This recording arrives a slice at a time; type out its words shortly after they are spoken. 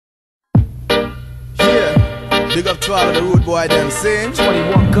Big up to all of the rude boy them sing.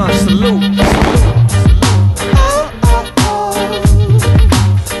 21 gun salute.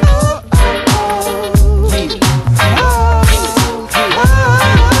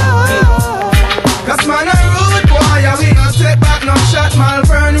 Cause man a rude boy, and we not take back no shot.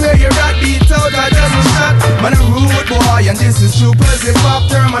 Malvern where you rat beat out a dozen shot. Man a rude boy, and this is true. Pussy pop,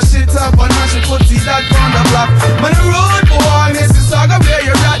 turn my shit up and mash it, put it that on the block. Man a rude boy, Mississauga where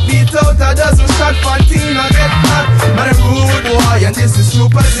you rat beat out a dozen shot. Fantina get hot. Man a rude boy, and this is true.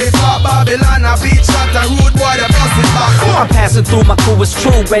 Pussy pop, Babylon a beat shot. A rude boy that bust it back. I'm passing through, my crew is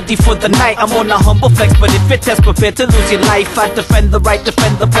true, ready for the night. I'm on a humble flex, but if it tests, prepare to lose your life. I defend the right,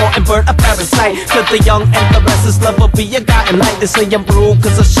 defend the poor, and burn a parasite. To the young and the restless lover be a gotten light. They say I'm rude,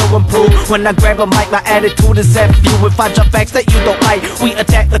 cause I show and prove. When I grab a mic, my attitude is F-you. If I drop facts that you don't like, we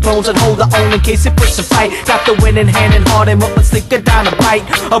attack the clones and hold our own in case it puts a fight. Got the winning hand and hard and up and stick it down a bite.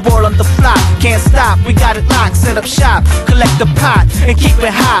 A roll on the fly, can't stop, we got it locked. Set up shop, collect the pot, and keep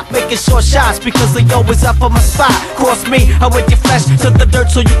it hot. Making short shots, because they always up on my spot. Cross me, I with your flesh to the dirt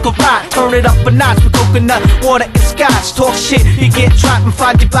so you can rot. Turn it up a notch with coconut, water and scotch. Talk shit, you get dropped and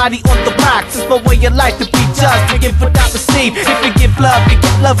find your body on the rocks. It's my way of life to be judged, to give without receive. If you give love, you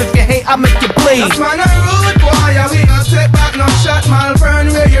get love. If you hate, I make you bleed. Cause man a rude boy, and we not take back no shot.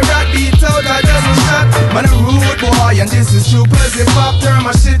 Malvern where you rat beat out a dozen shot. Man a rude boy, and this is true. Pussy pop, turn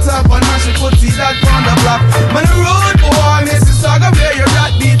my shit up and mash it, put it that on the block. Man a rude boy, Mississauga where you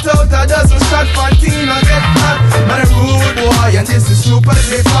rat beat out a dozen shot. Fantina get hot. Man a rude boy, and this is true.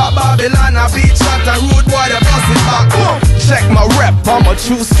 Pussy pop, Babylon a beat shot. A rude boy that bust it back. Check my rep, I'm a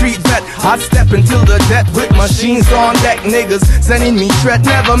true street vet. I step until the death with machines on deck. Niggas sending me threat,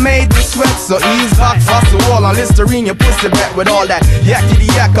 never made me sweat. So ease back, bust the wall on Listerine, your pussy back with all that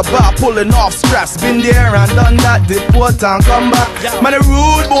yakety yak about pulling off straps. Been there and done that, deport and come back. Man a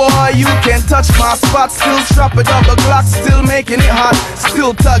rude boy, you can't touch my spot. Still strap a double Glock, still making it hot.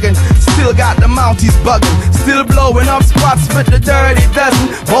 Still tugging, still got the Mounties bugging. Still blowing up spots with the dirty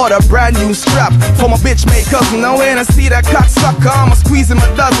dozen. Bought a brand new strap for my bitch made cousin. Now when I see that cocksucker, I'ma squeeze him a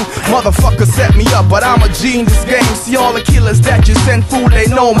dozen. Motherfucker set me up, but I'm a G in this game. See all the killers that you send, fool, they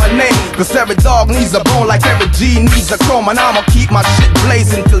know my name. Cause every dog needs a bone like every G needs a chrome. And I'ma keep my shit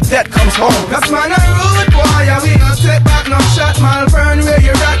blazing till death comes home. Cause man a rude boy, and we not take back no shot. Malvern where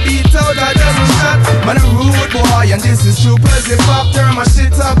you rat beat out a dozen shot. Man a rude boy, and this is true. Pussy pop, turn my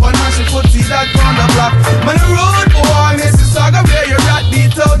shit up and mash it, put it that on the block. Man a rude boy, Mississauga where you rat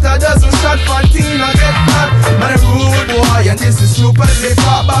beat out a dozen shot. Fantina get hot. Man a rude boy, and this is true. Pussy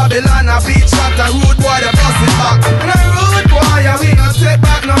pop, Babylon a beat shot. A rude boy that bust it back. Man a rude boy, and we not take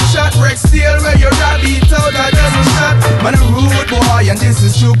back no shot. Rex Steel where you rat beat out a dozen shot. Man a rude boy, and this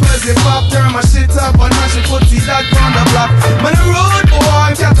is true. Pussy pop, turn my shit up and mash it, put it that on the block. Man a rude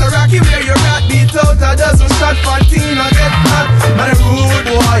boy,